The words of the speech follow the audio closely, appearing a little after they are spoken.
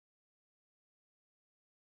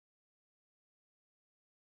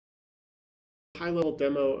high-level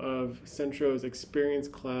demo of Centro's Experience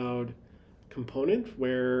Cloud component,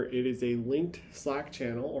 where it is a linked Slack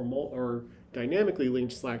channel or dynamically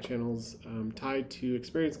linked Slack channels tied to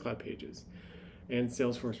Experience Cloud pages and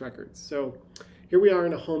Salesforce Records. So here we are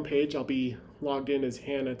in a home page. I'll be logged in as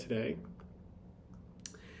Hannah today.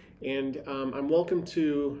 And I'm welcome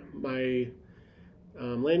to my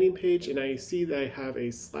landing page, and I see that I have a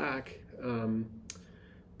Slack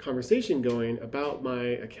conversation going about my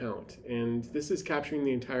account. And this is capturing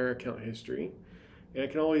the entire account history. And I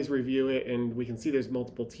can always review it, and we can see there's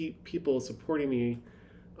multiple people supporting me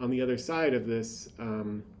on the other side of this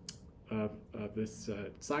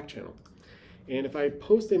Slack channel. And if I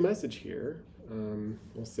post a message here,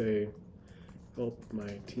 we'll say, help, my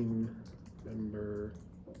team member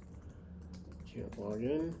can't log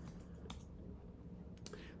in.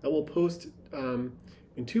 That will post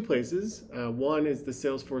in two places. One is the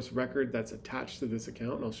Salesforce record that's attached to this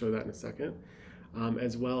account, and I'll show that in a second,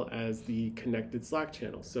 as well as the connected Slack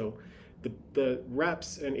channel. So the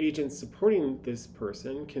reps and agents supporting this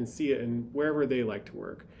person can see it in wherever they like to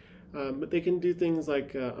work. But they can do things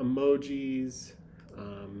like emojis.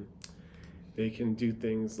 They can do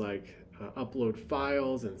things like upload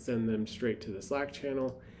files and send them straight to the Slack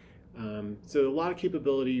channel. So a lot of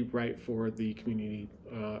capability right for the community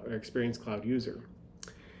or Experience Cloud user.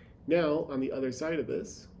 Now, on the other side of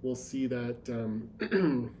this, we'll see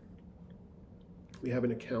that we have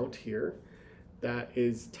an account here that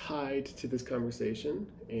is tied to this conversation,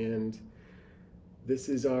 and this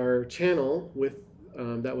is our channel with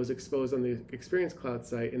that was exposed on the Experience Cloud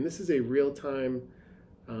site, and this is a real-time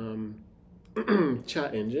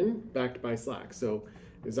chat engine backed by Slack. So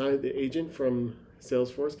the agent from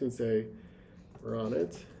Salesforce can say, we're on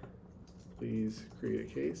it, please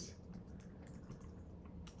create a case.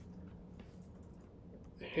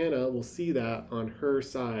 Hannah will see that on her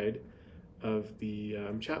side of the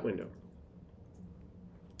chat window.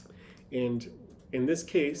 And in this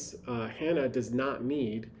case, Hannah does not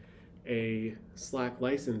need a Slack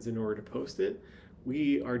license in order to post it.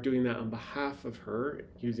 We are doing that on behalf of her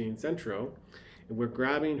using Centro, and we're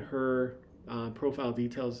grabbing her profile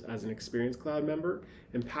details as an Experience Cloud member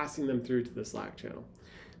and passing them through to the Slack channel.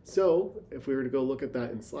 So if we were to go look at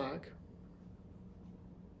that in Slack,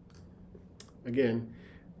 again,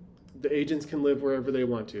 the agents can live wherever they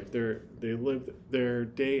want to. If they live their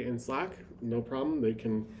day in Slack, no problem. They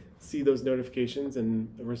can see those notifications and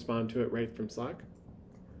respond to it right from Slack.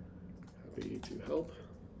 Happy to help.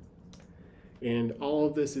 And all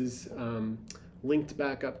of this is linked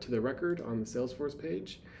back up to the record on the Salesforce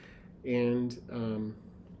page. And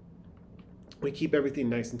we keep everything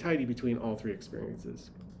nice and tidy between all three experiences.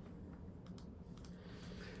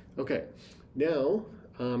 Okay, now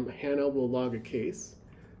Hannah will log a case.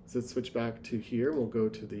 So let's switch back to here. We'll go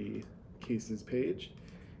to the cases page.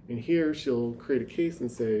 And here she'll create a case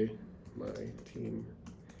and say, my team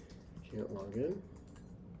can't log in.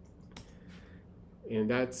 And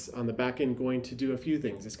that's on the back end going to do a few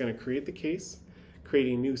things. It's going to create the case,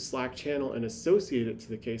 create a new Slack channel and associate it to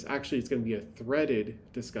the case. Actually, it's going to be a threaded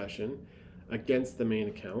discussion against the main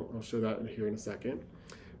account. I'll show that here in a second.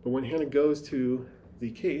 But when Hannah goes to the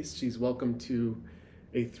case, she's welcome to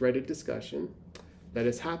a threaded discussion that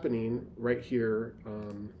is happening right here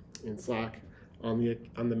in Slack on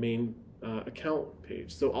the main account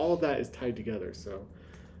page. So all of that is tied together. So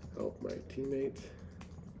help my teammate.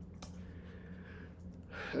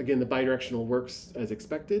 Again, the bidirectional works as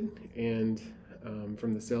expected, and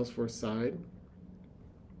from the Salesforce side,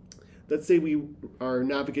 let's say we are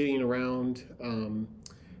navigating around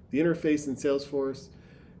the interface in Salesforce,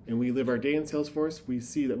 and we live our day in Salesforce. We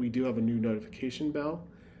see that we do have a new notification bell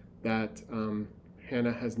that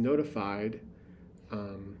Hannah has notified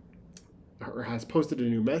or has posted a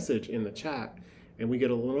new message in the chat, and we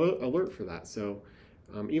get a little alert for that. So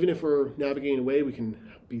even if we're navigating away, we can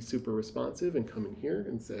be super responsive and come in here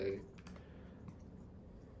and say,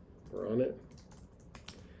 we're on it,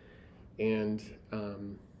 and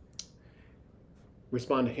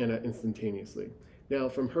respond to Hannah instantaneously. Now,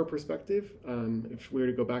 from her perspective, if we were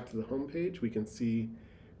to go back to the home page, we can see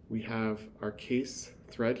we have our case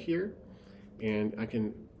thread here, and I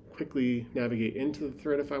can quickly navigate into the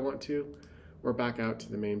thread if I want to, or back out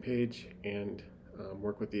to the main page and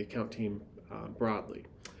work with the account team broadly.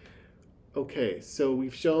 Okay, so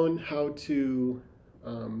we've shown how to,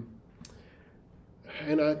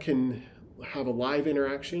 Hannah can have a live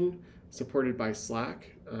interaction supported by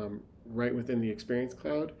Slack right within the Experience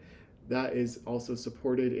Cloud. That is also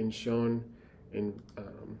supported and shown and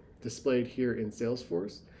displayed here in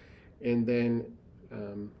Salesforce, and then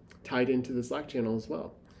tied into the Slack channel as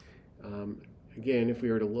well. again, if we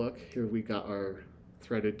were to look, here we got our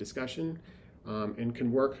threaded discussion, and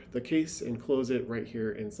can work the case and close it right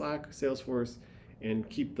here in Slack, Salesforce, and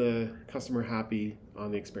keep the customer happy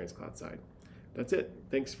on the Experience Cloud side. That's it.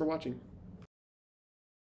 Thanks for watching.